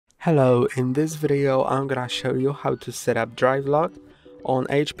Hello, in this video I'm gonna show you how to set up Drivelock on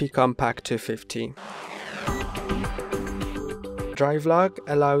HP Compaq 250. Drivelock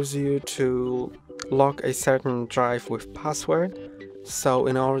allows you to lock a certain drive with password, so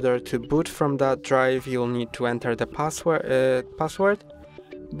in order to boot from that drive you'll need to enter the password,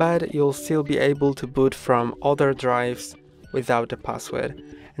 but you'll still be able to boot from other drives without the password.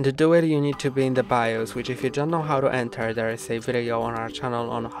 And to do it you need to be in the BIOS, which if you don't know how to enter, there is a video on our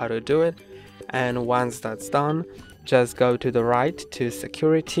channel on how to do it. And once that's done, just go to the right to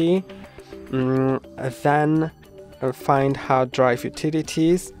security, then find hard drive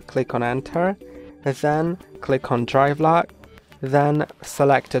utilities, click on enter, then click on Drivelock, then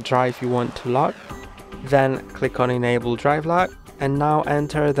select the drive you want to lock, then click on enable Drivelock, and now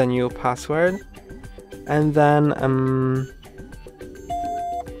enter the new password, and then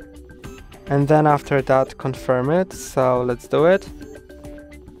after that confirm it. So let's do it.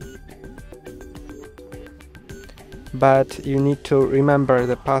 But you need to remember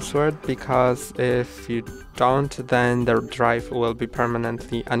the password, because if you don't, then the drive will be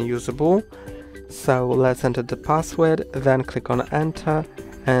permanently unusable. So let's enter the password, then click on enter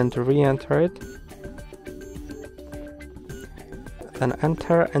and re-enter it. Then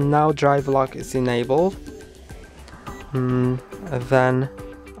enter, and now Drivelock is enabled. Then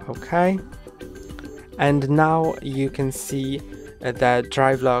OK. And now you can see the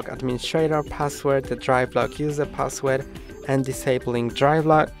Drivelock administrator password, the Drivelock user password, and disabling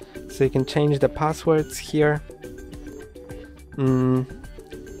Drivelock. So you can change the passwords here.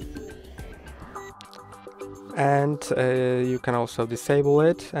 And you can also disable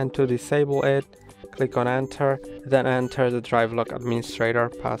it. And to disable it, click on enter, then enter the Drivelock administrator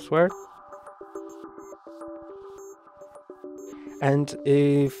password. And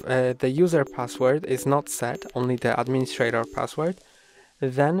if the user password is not set, only the administrator password,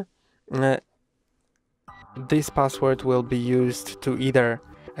 then this password will be used to either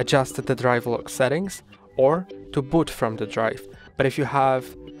adjust the Drivelock settings or to boot from the drive. But if you have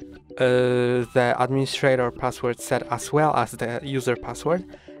the administrator password set as well as the user password,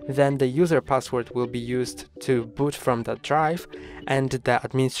 then the user password will be used to boot from the drive, and the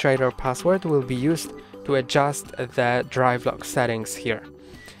administrator password will be used to adjust the Drivelock settings here.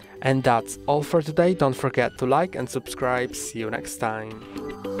 And that's all for today. Don't forget to like and subscribe. See you next time.